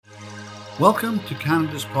Welcome to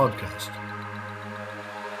Canada's podcast.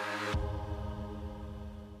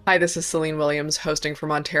 Hi, this is Celine Williams, hosting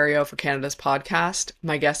from Ontario for Canada's podcast.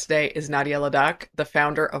 My guest today is Nadia Leduc, the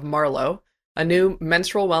founder of Marlo, a new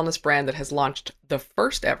menstrual wellness brand that has launched the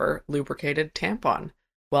first ever lubricated tampon.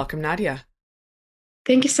 Welcome, Nadia.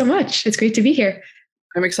 Thank you so much. It's great to be here.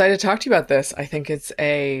 I'm excited to talk to you about this. I'm excited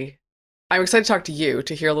to talk to you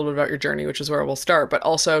to hear a little bit about your journey, which is where we'll start, but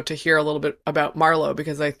also to hear a little bit about Marlo,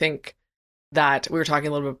 because I think that we were talking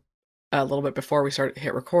a little bit before we started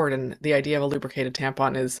hit record, and the idea of a lubricated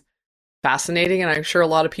tampon is fascinating, and I'm sure a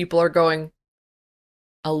lot of people are going,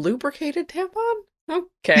 a lubricated tampon?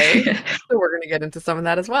 Okay. So we're going to get into some of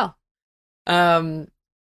that as well. Um,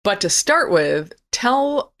 but to start with,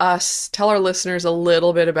 tell our listeners a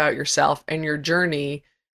little bit about yourself and your journey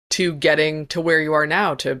to getting to where you are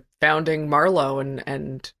now, to founding Marlo,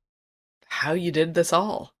 and how you did this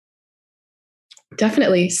all.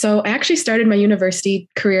 Definitely. So I actually started my university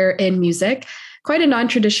career in music, quite a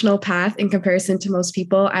non-traditional path in comparison to most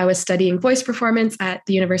people. I was studying voice performance at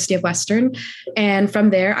the University of Western. And from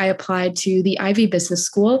there, I applied to the Ivey Business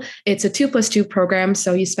School. It's a 2+2 program.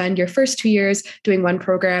 So you spend your first 2 years doing one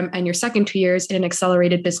program and your second 2 years in an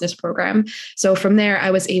accelerated business program. So from there, I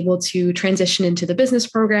was able to transition into the business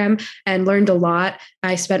program and learned a lot.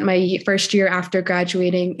 I spent my first year after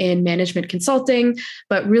graduating in management consulting,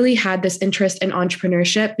 but really had this interest in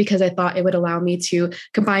entrepreneurship because I thought it would allow me to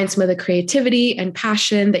combine some of the creativity and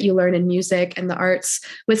passion that you learn in music and the arts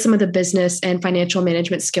with some of the business and financial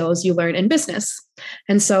management skills you learn in business.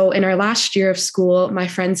 And so in our last year of school, my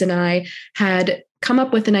friends and I had come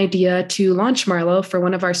up with an idea to launch Marlo for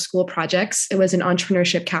one of our school projects. It was an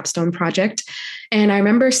entrepreneurship capstone project. And I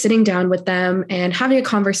remember sitting down with them and having a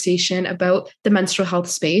conversation about the menstrual health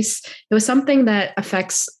space. It was something that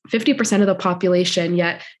affects 50% of the population,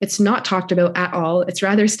 yet it's not talked about at all. It's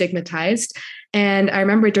rather stigmatized. And I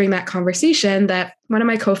remember during that conversation that one of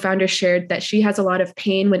my co-founders shared that she has a lot of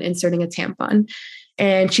pain when inserting a tampon.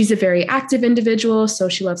 And she's a very active individual, so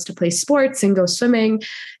she loves to play sports and go swimming.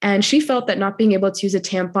 And she felt that not being able to use a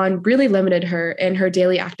tampon really limited her in her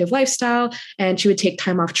daily active lifestyle. And she would take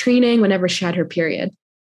time off training whenever she had her period.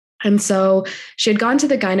 And so she had gone to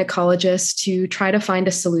the gynecologist to try to find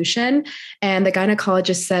a solution. And the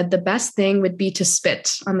gynecologist said the best thing would be to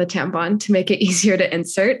spit on the tampon to make it easier to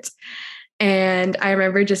insert. And I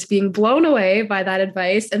remember just being blown away by that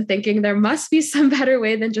advice and thinking there must be some better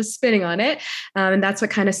way than just spitting on it. And that's what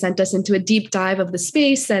kind of sent us into a deep dive of the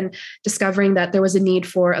space and discovering that there was a need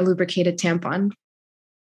for a lubricated tampon.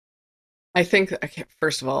 I think, okay,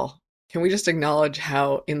 first of all, can we just acknowledge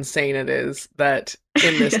how insane it is that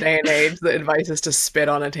in this day and age, the advice is to spit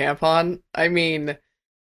on a tampon? I mean,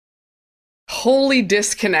 wholly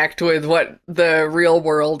disconnect with what the real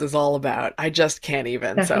world is all about. I just can't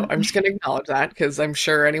even. So I'm Definitely. just going to acknowledge that, because I'm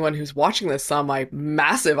sure anyone who's watching this saw my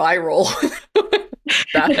massive eye roll.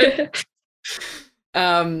 That.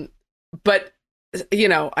 Um, but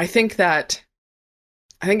I think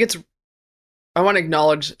it's I want to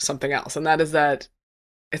acknowledge something else, and that is that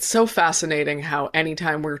it's so fascinating how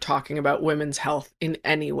anytime we're talking about women's health in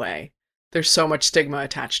any way, there's so much stigma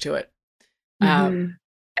attached to it. Um, Mhm.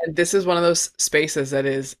 and this is one of those spaces that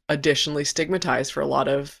is additionally stigmatized for a lot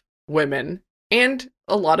of women and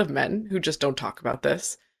a lot of men who just don't talk about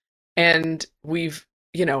this. And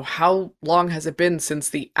how long has it been since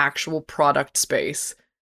the actual product space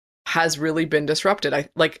has really been disrupted? I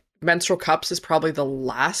like menstrual cups is probably the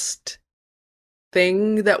last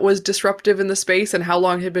thing that was disruptive in the space, and how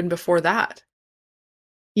long had been before that?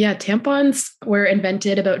 Yeah, tampons were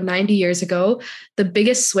invented about 90 years ago. The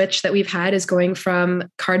biggest switch that we've had is going from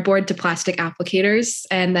cardboard to plastic applicators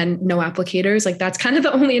and then no applicators. Like that's kind of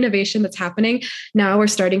the only innovation that's happening. Now we're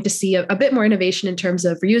starting to see a bit more innovation in terms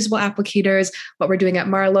of reusable applicators, what we're doing at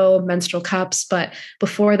Marlo, menstrual cups. But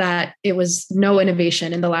before that, it was no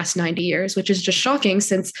innovation in the last 90 years, which is just shocking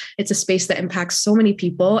since it's a space that impacts so many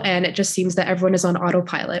people. And it just seems that everyone is on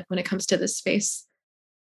autopilot when it comes to this space.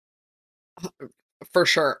 For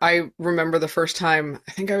sure. I remember the first time,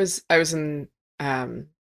 I think I was in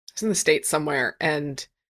the States somewhere, and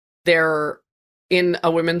there, in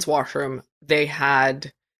a women's washroom, they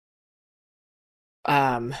had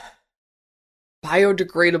um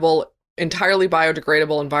biodegradable, entirely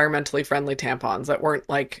biodegradable, environmentally friendly tampons that weren't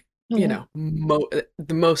like, Oh,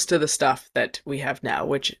 the most of the stuff that we have now,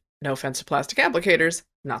 which, no offense to plastic applicators,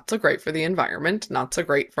 not so great for the environment, not so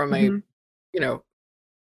great from a, mhm, you know,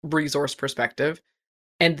 resource perspective.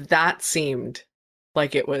 And that seemed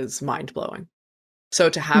like it was mind blowing. So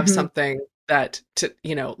to have mhm. something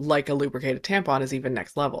like a lubricated tampon is even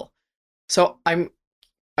next level. So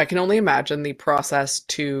I can only imagine the process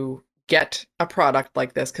to get a product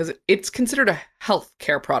like this? Because it's considered a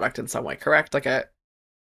healthcare product in some way, correct?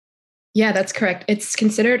 Yeah, that's correct. It's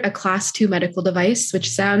considered a class 2 medical device, which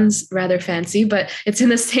sounds rather fancy, but it's in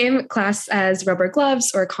the same class as rubber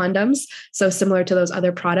gloves or condoms. So similar to those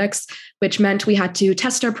other products, which meant we had to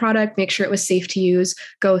test our product, make sure it was safe to use,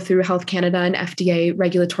 go through Health Canada and FDA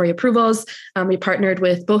regulatory approvals. We partnered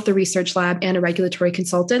with both the research lab and a regulatory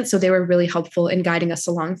consultant. So they were really helpful in guiding us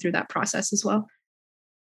along through that process as well.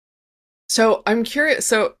 So I'm curious.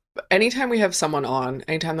 So anytime we have someone on,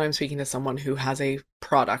 anytime that I'm speaking to someone who has a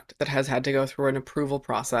product that has had to go through an approval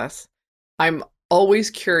process, I'm always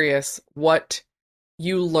curious what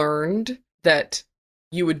you learned that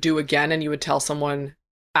you would do again and you would tell someone,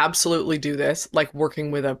 absolutely do this, like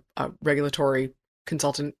working with a regulatory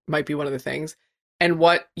consultant might be one of the things, and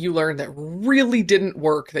what you learned that really didn't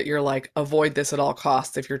work that you're like, avoid this at all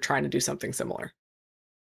costs if you're trying to do something similar.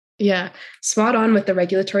 Yeah, spot on with the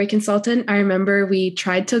regulatory consultant. I remember we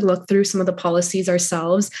tried to look through some of the policies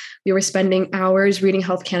ourselves. We were spending hours reading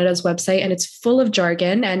Health Canada's website, and it's full of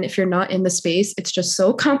jargon. And if you're not in the space, it's just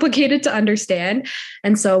so complicated to understand.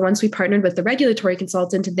 And so once we partnered with the regulatory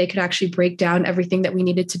consultant and they could actually break down everything that we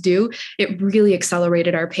needed to do, it really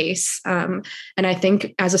accelerated our pace. And I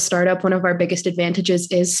think as a startup, one of our biggest advantages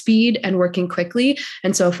is speed and working quickly.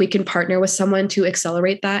 And so if we can partner with someone to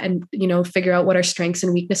accelerate that and, figure out what our strengths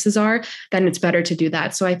and weaknesses are, then it's better to do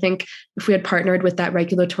that. So I think if we had partnered with that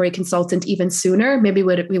regulatory consultant even sooner, maybe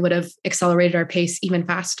we would have accelerated our pace even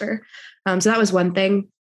faster. So that was one thing.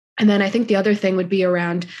 And then I think the other thing would be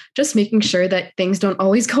around just making sure that things don't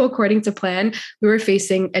always go according to plan. We were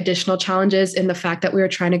facing additional challenges in the fact that we were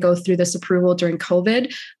trying to go through this approval during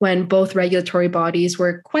COVID, when both regulatory bodies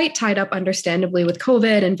were quite tied up, understandably, with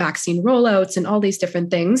COVID and vaccine rollouts and all these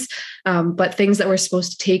different things. But things that were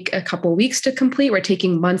supposed to take a couple of weeks to complete were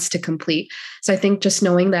taking months to complete. So I think just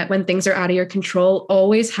knowing that when things are out of your control,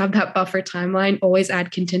 always have that buffer timeline, always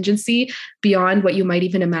add contingency beyond what you might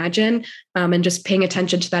even imagine, and just paying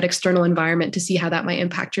attention to that external environment to see how that might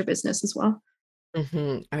impact your business as well.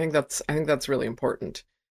 Mm-hmm. I think that's really important,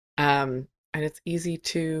 and it's easy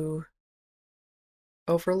to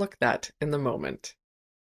overlook that in the moment.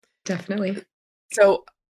 Definitely. So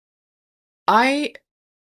I'm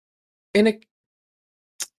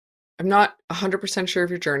not 100% sure of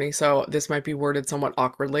your journey, so this might be worded somewhat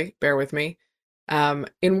awkwardly. Bear with me.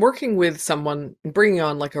 In working with someone, bringing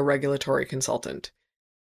on like a regulatory consultant,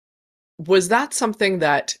 was that something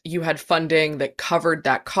that you had funding that covered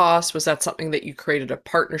that cost? Was that something that you created a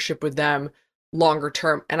partnership with them longer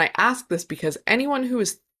term? And I ask this because anyone who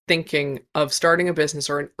is thinking of starting a business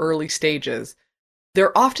or in early stages,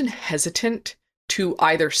 they're often hesitant to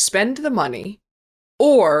either spend the money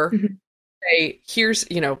or say, here's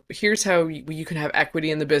how you can have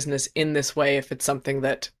equity in the business in this way if it's something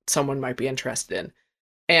that someone might be interested in.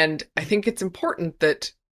 And I think it's important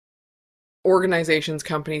that organizations,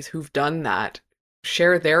 companies who've done that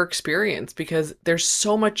share their experience, because there's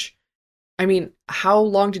so much. I mean, how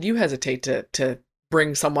long did you hesitate to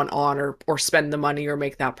bring someone on or spend the money or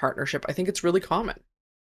make that partnership? I think it's really common.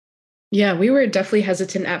 Yeah, we were definitely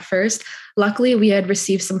hesitant at first. Luckily, we had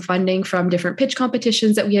received some funding from different pitch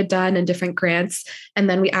competitions that we had done and different grants. And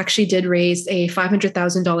then we actually did raise a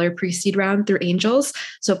 $500,000 pre-seed round through Angels.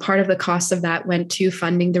 So part of the cost of that went to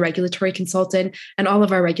funding the regulatory consultant and all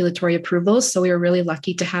of our regulatory approvals. So we were really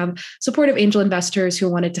lucky to have supportive angel investors who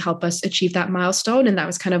wanted to help us achieve that milestone. And that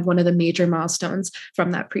was kind of one of the major milestones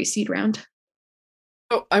from that pre-seed round.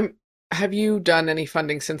 So have you done any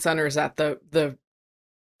funding since then, or is that the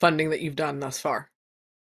funding that you've done thus far?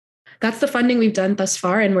 That's the funding we've done thus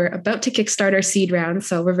far, and we're about to kickstart our seed round.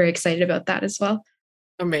 So we're very excited about that as well.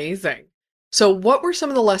 Amazing. So what were some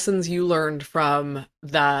of the lessons you learned from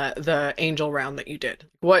the angel round that you did?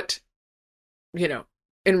 What,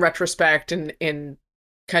 in retrospect and in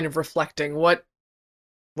kind of reflecting, what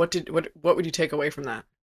would you take away from that?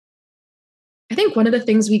 I think one of the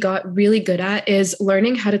things we got really good at is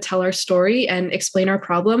learning how to tell our story and explain our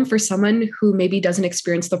problem for someone who maybe doesn't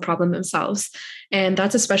experience the problem themselves. And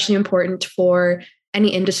that's especially important for any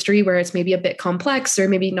industry where it's maybe a bit complex or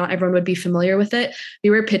maybe not everyone would be familiar with it. We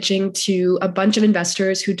were pitching to a bunch of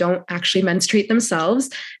investors who don't actually menstruate themselves.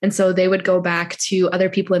 And so they would go back to other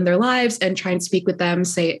people in their lives and try and speak with them,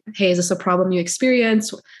 say, hey, is this a problem you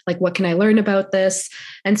experience? Like, what can I learn about this?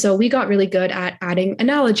 And so we got really good at adding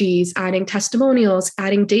analogies, adding testimonials,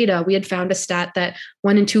 adding data. We had found a stat that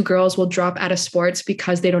 1 in 2 girls will drop out of sports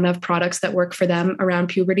because they don't have products that work for them around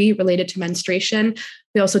puberty related to menstruation.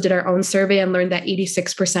 We also did our own survey and learned that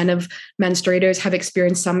 86% of menstruators have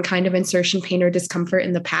experienced some kind of insertion pain or discomfort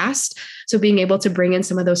in the past. So being able to bring in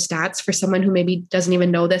some of those stats for someone who maybe doesn't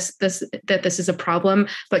even know that this is a problem,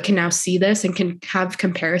 but can now see this and can have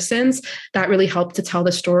comparisons, that really helped to tell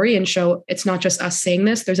the story and show it's not just us saying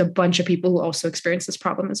this. There's a bunch of people who also experience this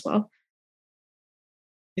problem as well.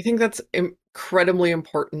 I think that's incredibly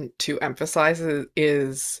important to emphasize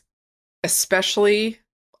is especially,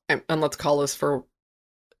 and let's call this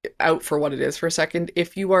out for what it is for a second.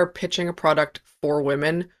 If you are pitching a product for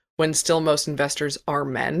women when still most investors are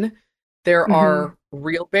men, there are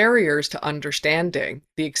real barriers to understanding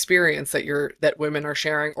the experience that women are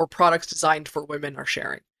sharing or products designed for women are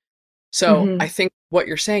sharing. So I think what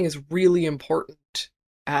you're saying is really important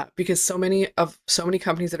because so many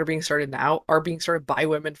companies that are being started now are being started by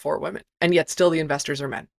women for women, and yet still the investors are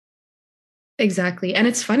men. Exactly. And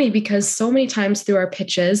it's funny because so many times through our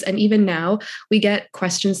pitches, and even now, we get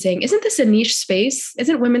questions saying, isn't this a niche space?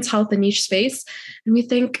 Isn't women's health a niche space? And we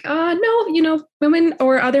think, no, women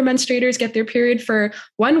or other menstruators get their period for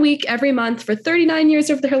 1 week every month for 39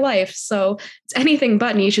 years of their life. So it's anything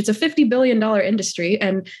but niche. It's a $50 billion industry.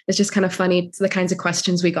 And it's just kind of funny, it's the kinds of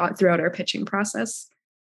questions we got throughout our pitching process.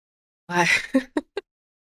 The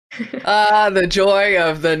joy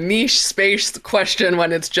of the niche space question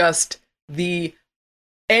when it's just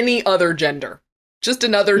any other gender, just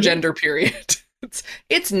another gender period.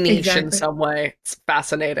 It's niche in some way. It's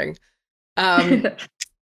fascinating.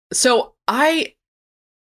 So I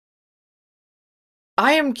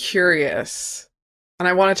am curious, and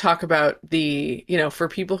I want to talk about for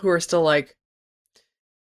people who are still like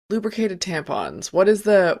lubricated tampons.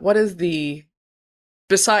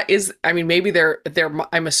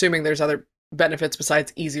 I'm assuming there's other benefits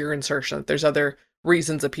besides easier insertion. There's other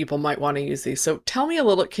reasons that people might want to use these. So can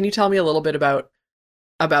you tell me a little bit about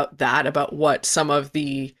what some of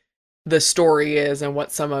the story is and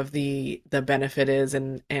what some of the benefit is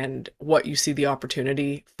and what you see the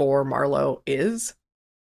opportunity for Marlo is?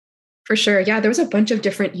 For sure. Yeah, there was a bunch of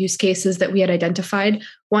different use cases that we had identified.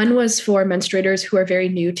 One was for menstruators who are very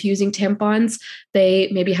new to using tampons. They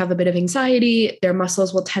maybe have a bit of anxiety. Their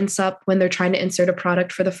muscles will tense up when they're trying to insert a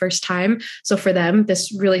product for the first time. So for them,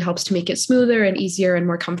 this really helps to make it smoother and easier and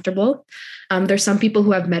more comfortable. There's some people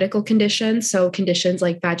who have medical conditions. So conditions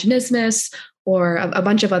like vaginismus or a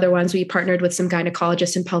bunch of other ones. We partnered with some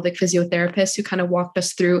gynecologists and pelvic physiotherapists who kind of walked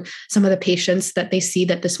us through some of the patients that they see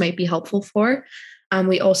that this might be helpful for.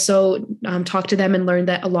 We also talked to them and learned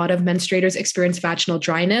that a lot of menstruators experience vaginal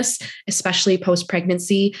dryness, especially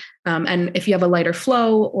post-pregnancy. And if you have a lighter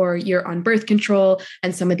flow or you're on birth control,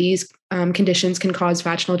 and some of these conditions can cause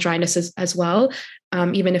vaginal dryness as well.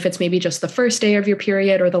 Even if it's maybe just the first day of your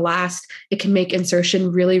period or the last, it can make insertion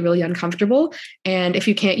really, really uncomfortable. And if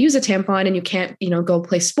you can't use a tampon and you can't, go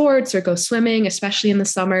play sports or go swimming, especially in the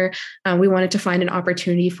summer, we wanted to find an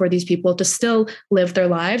opportunity for these people to still live their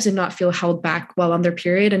lives and not feel held back while on their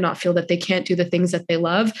period and not feel that they can't do the things that they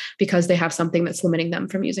love because they have something that's limiting them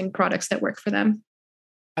from using products that work for them.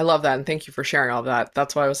 I love that. And thank you for sharing all of that.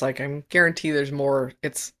 That's why I was like, I'm guaranteed there's more.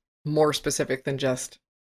 It's more specific than just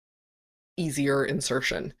easier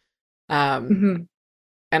insertion. And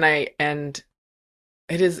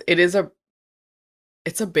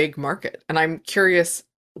it's a big market. And I'm curious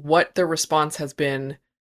what the response has been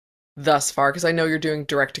thus far, because I know you're doing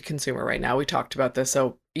direct to consumer right now. We talked about this.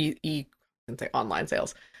 So online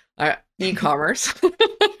sales, e-commerce.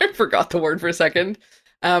 I forgot the word for a second.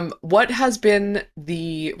 What has been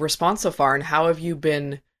the response so far, and how have you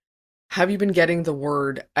been getting the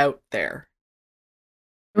word out there?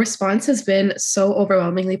 The response has been so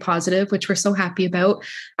overwhelmingly positive, which we're so happy about.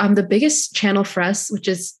 The biggest channel for us, which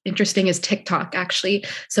is interesting, is TikTok, actually.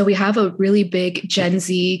 So we have a really big Gen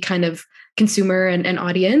Z kind of consumer and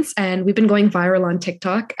audience, and we've been going viral on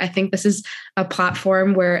TikTok. I think this is a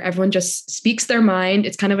platform where everyone just speaks their mind.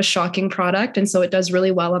 It's kind of a shocking product, and so it does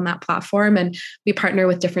really well on that platform. And we partner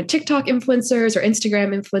with different TikTok influencers or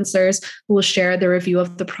Instagram influencers who will share the review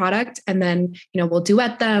of the product, and then we'll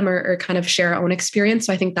duet them or kind of share our own experience.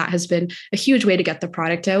 So I think that has been a huge way to get the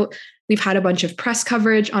product out. We've had a bunch of press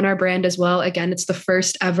coverage on our brand as well. Again, it's the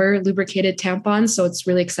first ever lubricated tampon, so it's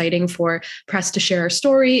really exciting for press to share our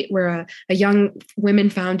story. We're a young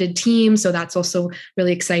women-founded team, so that's also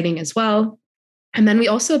really exciting as well. And then we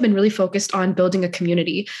also have been really focused on building a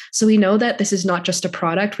community. So we know that this is not just a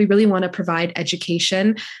product. We really want to provide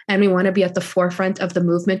education and we want to be at the forefront of the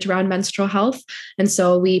movement around menstrual health. And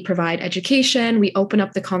so we provide education, we open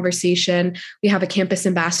up the conversation. We have a campus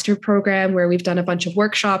ambassador program where we've done a bunch of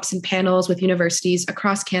workshops and panels with universities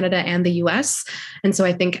across Canada and the US. And so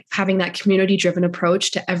I think having that community driven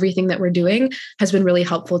approach to everything that we're doing has been really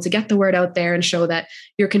helpful to get the word out there and show that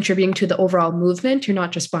you're contributing to the overall movement. You're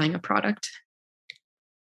not just buying a product.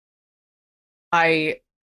 I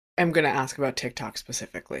am going to ask about TikTok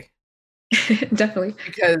specifically. Definitely.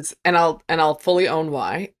 Because I'll fully own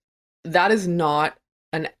why. That is not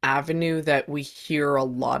an avenue that we hear a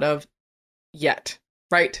lot of yet,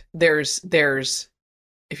 right? There's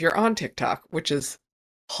if you're on TikTok, which is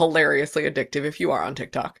hilariously addictive if you are on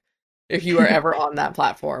TikTok, if you are ever on that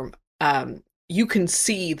platform, you can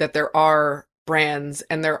see that there are brands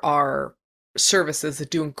and there are services that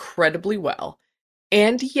do incredibly well.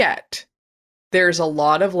 And yet there's a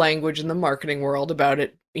lot of language in the marketing world about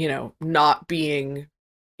it, not being,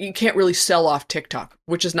 you can't really sell off TikTok,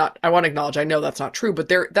 which is not, I want to acknowledge, I know that's not true, but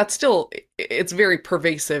that's still, it's very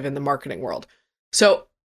pervasive in the marketing world. So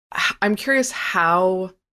I'm curious,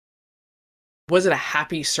 how was it a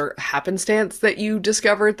happy happenstance that you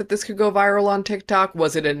discovered that this could go viral on TikTok?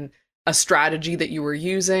 Was it a strategy that you were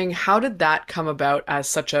using? How did that come about as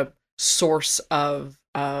such a source of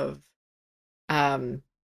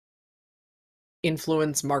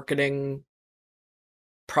influence, marketing,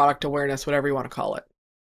 product awareness, whatever you want to call it?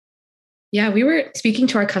 Yeah, we were speaking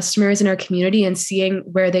to our customers in our community and seeing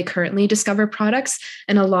where they currently discover products.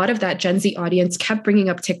 And a lot of that Gen Z audience kept bringing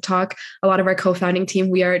up TikTok. A lot of our co-founding team,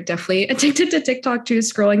 we are definitely addicted to TikTok too,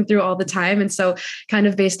 scrolling through all the time. And so kind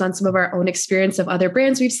of based on some of our own experience of other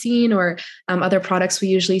brands we've seen or other products we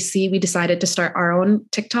usually see, we decided to start our own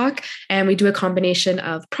TikTok. And we do a combination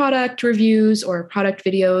of product reviews or product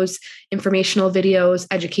videos, informational videos,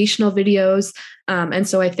 educational videos. And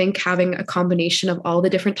so I think having a combination of all the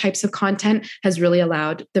different types of content has really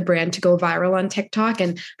allowed the brand to go viral on TikTok.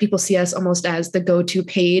 And people see us almost as the go-to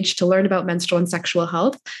page to learn about menstrual and sexual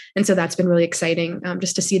health. And so that's been really exciting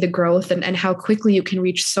just to see the growth and how quickly you can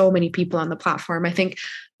reach so many people on the platform. I think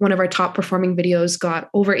one of our top performing videos got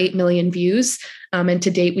over 8 million views. And to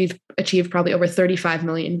date, we've achieved probably over 35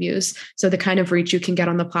 million views. So the kind of reach you can get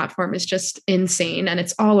on the platform is just insane. And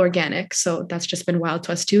it's all organic. So that's just been wild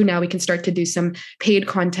to us too. Now we can start to do some paid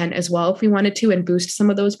content as well if we wanted to and boost some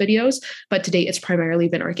of those videos. But to date, it's primarily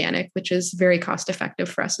been organic, which is very cost effective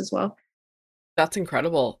for us as well. That's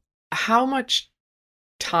incredible. How much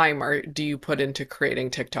time do you put into creating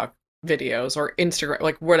TikTok videos or Instagram,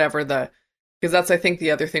 like whatever because that's, I think,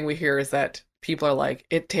 the other thing we hear is that people are like,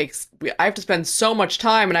 I have to spend so much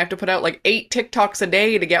time and I have to put out like 8 TikToks a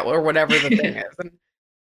day to get, or whatever the thing is. And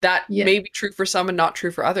that may be true for some and not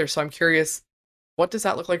true for others. So I'm curious, what does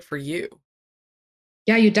that look like for you?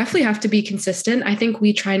 Yeah, you definitely have to be consistent. I think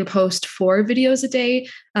we try and post 4 videos a day,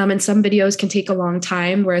 and some videos can take a long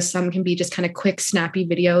time, whereas some can be just kind of quick, snappy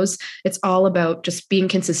videos. It's all about just being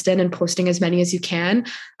consistent and posting as many as you can.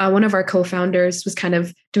 One of our co-founders was kind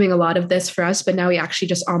of doing a lot of this for us, but now we actually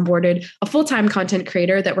just onboarded a full-time content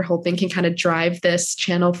creator that we're hoping can kind of drive this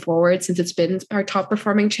channel forward since it's been our top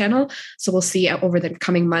performing channel. So we'll see over the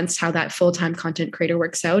coming months how that full-time content creator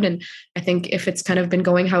works out. And I think if it's kind of been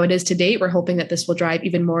going how it is to date, we're hoping that this will drive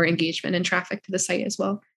even more engagement and traffic to the site as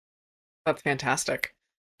well. That's fantastic.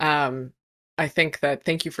 I think that,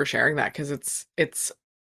 thank you for sharing that, because it's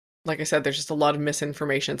like I said, there's just a lot of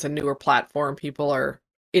misinformation. It's a newer platform. People are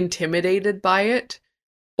intimidated by it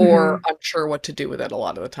or unsure what to do with it a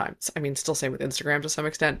lot of the times. I mean, still same with Instagram to some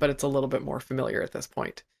extent, but it's a little bit more familiar at this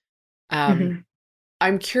point. I'm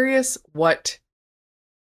curious what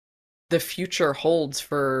the future holds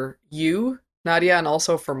for you, Nadia, and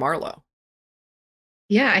also for Marlo.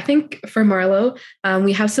 Yeah, I think for Marlo,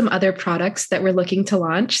 we have some other products that we're looking to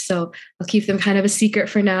launch. So I'll keep them kind of a secret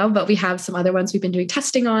for now, but we have some other ones we've been doing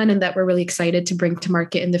testing on and that we're really excited to bring to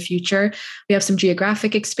market in the future. We have some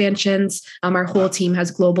geographic expansions. Our whole team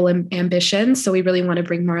has global ambitions. So we really want to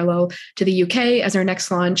bring Marlo to the UK as our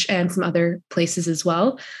next launch and some other places as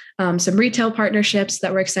well. Some retail partnerships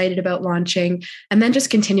that we're excited about launching, and then just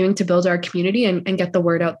continuing to build our community and get the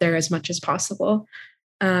word out there as much as possible.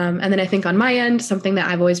 And then I think on my end, something that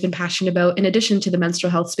I've always been passionate about, in addition to the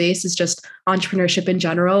menstrual health space, is just entrepreneurship in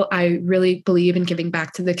general. I really believe in giving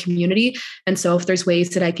back to the community. And so if there's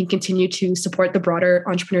ways that I can continue to support the broader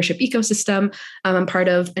entrepreneurship ecosystem, I'm part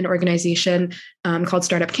of an organization called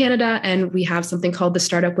Startup Canada, and we have something called the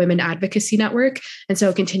Startup Women Advocacy Network. And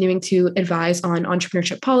so continuing to advise on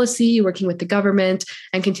entrepreneurship policy, working with the government,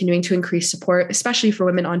 and continuing to increase support, especially for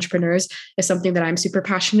women entrepreneurs, is something that I'm super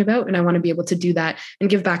passionate about. And I want to be able to do that and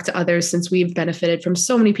give back to others, since we've benefited from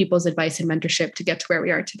so many people's advice and mentorship to get to where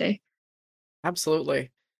we are today.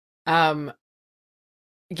 Absolutely.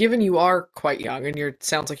 Given you are quite young, and it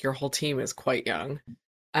sounds like your whole team is quite young,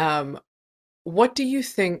 what do you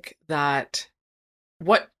think that,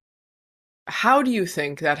 how do you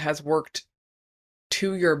think that has worked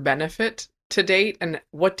to your benefit to date? And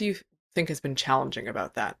what do you think has been challenging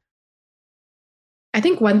about that? I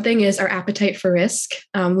think one thing is our appetite for risk.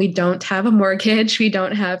 We don't have a mortgage, we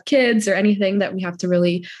don't have kids or anything that we have to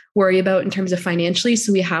really worry about in terms of financially.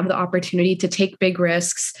 So we have the opportunity to take big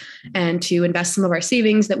risks and to invest some of our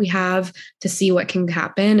savings that we have to see what can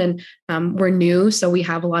happen. And we're new, so we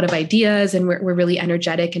have a lot of ideas, and we're really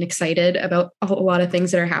energetic and excited about a lot of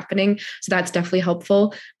things that are happening. So that's definitely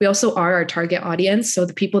helpful. We also are our target audience. So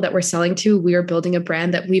the people that we're selling to, we are building a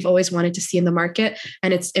brand that we've always wanted to see in the market.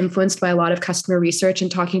 And it's influenced by a lot of customer research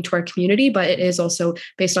and talking to our community, but it is also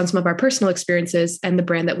based on some of our personal experiences and the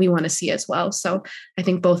brand that we want to see as well. So I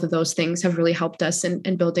think both of those things have really helped us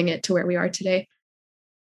in building it to where we are today.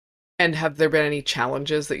 And have there been any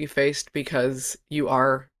challenges that you faced because you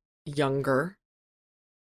are younger?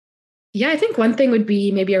 Yeah, I think one thing would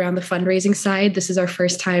be maybe around the fundraising side. This is our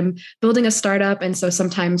first time building a startup. And so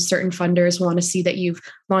sometimes certain funders want to see that you've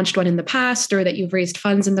launched one in the past or that you've raised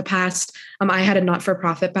funds in the past. I had a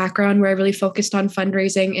not-for-profit background where I really focused on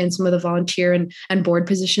fundraising and some of the volunteer and board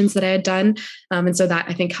positions that I had done. And so that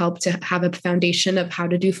I think helped to have a foundation of how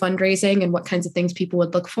to do fundraising and what kinds of things people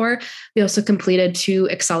would look for. We also completed 2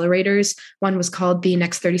 accelerators. One was called the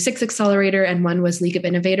Next 36 Accelerator and one was League of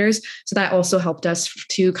Innovators. So that also helped us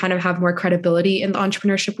to kind of have more credibility in the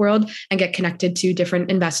entrepreneurship world and get connected to different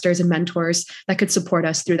investors and mentors that could support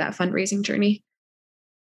us through that fundraising journey.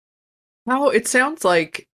 Well, it sounds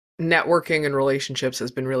like networking and relationships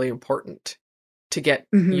has been really important to get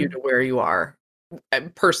you to where you are,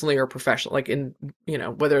 personally or professionally, like in,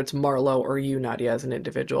 whether it's Marlo or you, Nadia, as an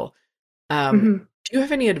individual. Do you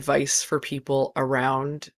have any advice for people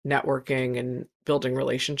around networking and building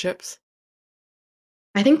relationships?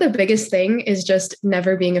 I think the biggest thing is just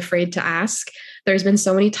never being afraid to ask. There's been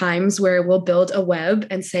so many times where we'll build a web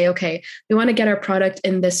and say, okay, we want to get our product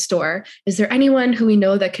in this store. Is there anyone who we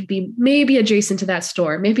know that could be maybe adjacent to that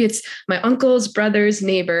store? Maybe it's my uncle's brother's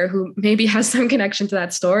neighbor who maybe has some connection to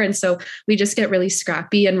that store. And so we just get really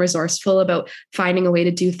scrappy and resourceful about finding a way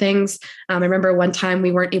to do things. I remember one time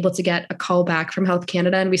we weren't able to get a call back from Health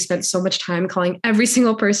Canada, and we spent so much time calling every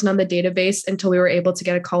single person on the database until we were able to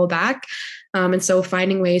get a call back. And so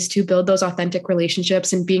finding ways to build those authentic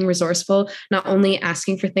relationships and being resourceful, not only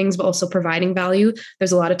asking for things, but also providing value.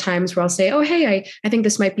 There's a lot of times where I'll say, oh, hey, I think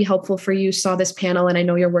this might be helpful for you. Saw this panel and I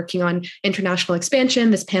know you're working on international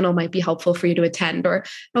expansion. This panel might be helpful for you to attend. Or,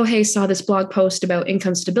 oh, hey, saw this blog post about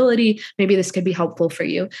income stability. Maybe this could be helpful for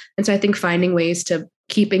you. And so I think finding ways to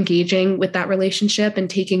keep engaging with that relationship and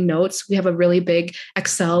taking notes. We have a really big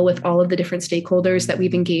Excel with all of the different stakeholders that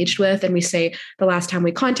we've engaged with. And we say the last time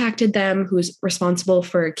we contacted them, who's responsible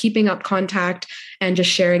for keeping up contact and just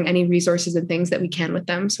sharing any resources and things that we can with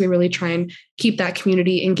them. So we really try and keep that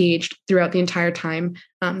community engaged throughout the entire time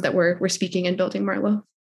that we're speaking and building Marlo.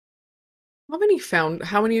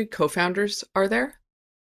 How many co-founders are there?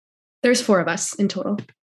 There's 4 of us in total.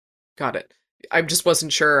 Got it. I just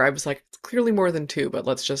wasn't sure. I was like, it's clearly more than 2, but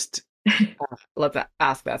let's just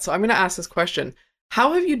ask that. So I'm going to ask this question.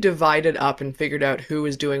 How have you divided up and figured out who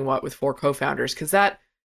is doing what with 4 co-founders? Because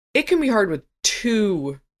it can be hard with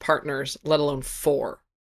 2 partners, let alone 4.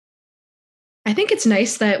 I think it's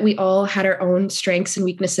nice that we all had our own strengths and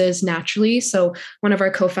weaknesses naturally. So one of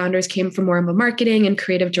our co-founders came from more of a marketing and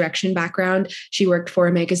creative direction background. She worked for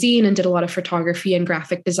a magazine and did a lot of photography and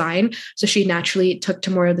graphic design. So she naturally took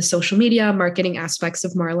to more of the social media marketing aspects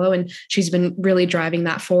of Marlo, and she's been really driving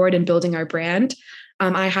that forward and building our brand.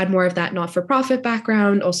 I had more of that not-for-profit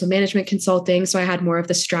background, also management consulting. So I had more of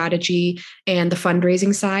the strategy and the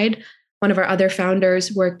fundraising side. One of our other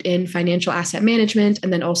founders worked in financial asset management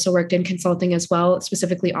and then also worked in consulting as well,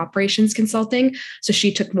 specifically operations consulting. So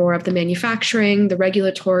she took more of the manufacturing, the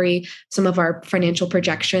regulatory, some of our financial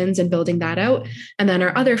projections and building that out. And then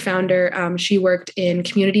our other founder, she worked in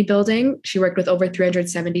community building. She worked with over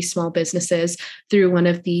 370 small businesses through one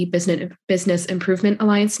of the Business Improvement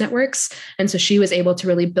Alliance networks. And so she was able to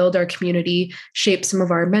really build our community, shape some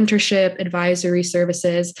of our mentorship, advisory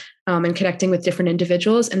services, and connecting with different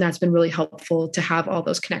individuals. And that's been really helpful to have all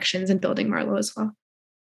those connections and building Marlowe as well.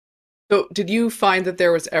 So did you find that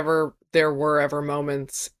there were ever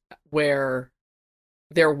moments where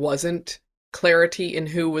there wasn't clarity in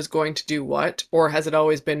who was going to do what? Or has it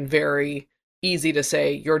always been very easy to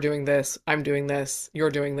say, you're doing this, I'm doing this, you're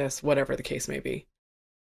doing this, whatever the case may be?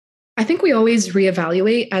 I think we always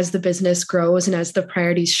reevaluate as the business grows and as the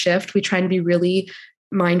priorities shift. We try to be really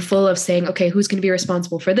mindful of saying, okay, who's going to be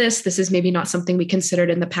responsible for this? This is maybe not something we considered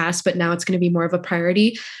in the past, but now it's going to be more of a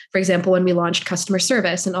priority. For example, when we launched customer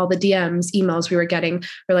service and all the DMs, emails we were getting,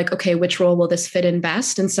 we're like, okay, which role will this fit in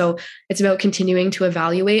best? And so it's about continuing to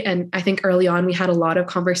evaluate. And I think early on, we had a lot of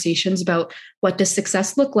conversations about what does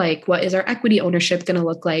success look like? What is our equity ownership going to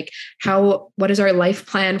look like? What is our life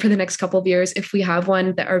plan for the next couple of years, if we have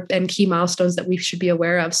one, and key milestones that we should be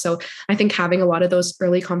aware of. So I think having a lot of those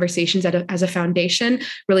early conversations as a foundation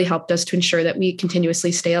really helped us to ensure that we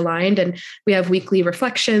continuously stay aligned. And we have weekly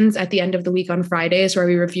reflections at the end of the week on Fridays where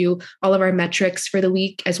we review all of our metrics for the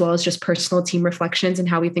week, as well as just personal team reflections and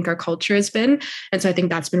how we think our culture has been. And so I think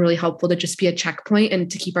that's been really helpful to just be a checkpoint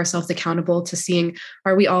and to keep ourselves accountable to seeing,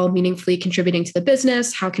 are we all meaningfully contributing to the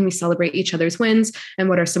business? How can we celebrate each other's wins? And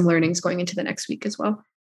what are some learnings going into the next week as well?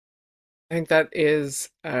 I think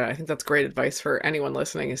that's great advice for anyone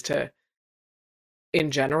listening, is to,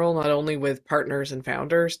 in general, not only with partners and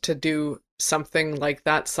founders, to do something like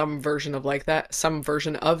that, some version of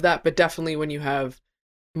that, but definitely when you have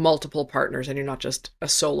multiple partners and you're not just a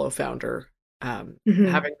solo founder, having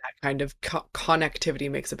that kind of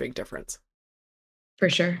connectivity makes a big difference. For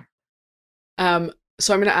sure.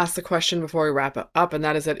 So I'm going to ask the question before we wrap up, and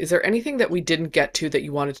that is there anything that we didn't get to that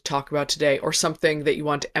you wanted to talk about today, or something that you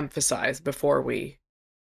want to emphasize before we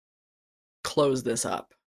close this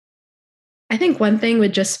up? I think one thing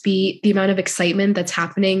would just be the amount of excitement that's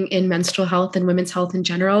happening in menstrual health and women's health in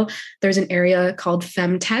general. There's an area called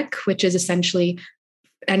femtech, which is essentially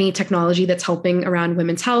any technology that's helping around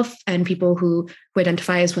women's health and people who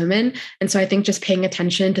identify as women. And so I think just paying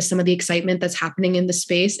attention to some of the excitement that's happening in the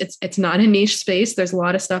space. It's not a niche space. There's a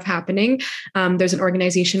lot of stuff happening. There's an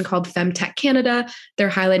organization called Femtech Canada. They're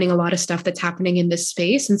highlighting a lot of stuff that's happening in this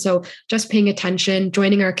space. And so just paying attention,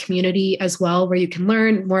 joining our community as well, where you can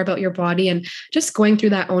learn more about your body and just going through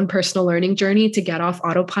that own personal learning journey to get off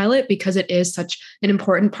autopilot, because it is such an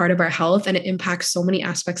important part of our health and it impacts so many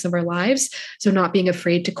aspects of our lives. So not being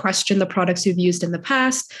afraid to question the products you've used in the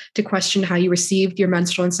past, to question how you received your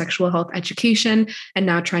menstrual and sexual health education, and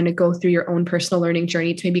now trying to go through your own personal learning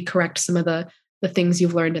journey to maybe correct some of the things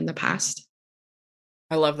you've learned in the past.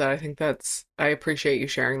 I love that. I appreciate you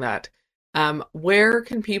sharing that. Where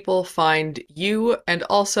can people find you and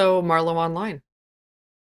also Marlowe online?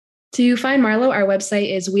 To find Marlowe, our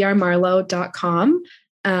website is wearemarlowe.com.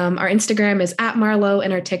 Our Instagram is @Marlowe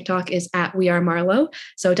and our TikTok is @WeAreMarlowe.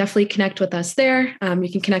 So definitely connect with us there.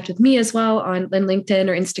 You can connect with me as well on LinkedIn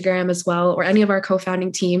or Instagram as well, or any of our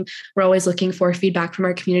co-founding team. We're always looking for feedback from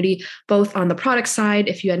our community, both on the product side,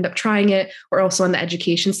 if you end up trying it, or also on the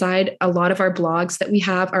education side. A lot of our blogs that we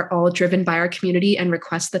have are all driven by our community and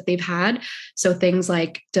requests that they've had. So things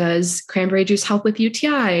like, does cranberry juice help with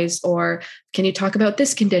UTIs? Or can you talk about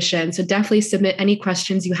this condition? So definitely submit any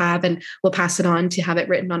questions you have and we'll pass it on to have it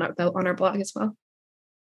written on our blog as well.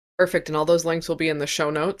 Perfect. And all those links will be in the show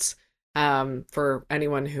notes for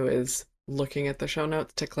anyone who is looking at the show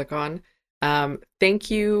notes to click on.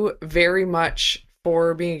 Thank you very much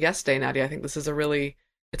for being a guest today, Nadia. I think this is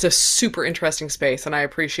it's a super interesting space, and I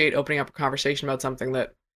appreciate opening up a conversation about something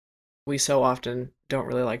that we so often don't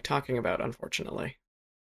really like talking about, unfortunately.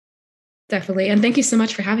 Definitely. And thank you so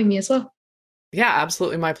much for having me as well. Yeah,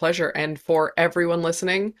 absolutely. My pleasure. And for everyone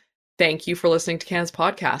listening, thank you for listening to Canada's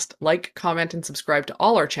podcast. Like, comment, and subscribe to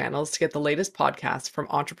all our channels to get the latest podcasts from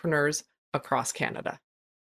entrepreneurs across Canada.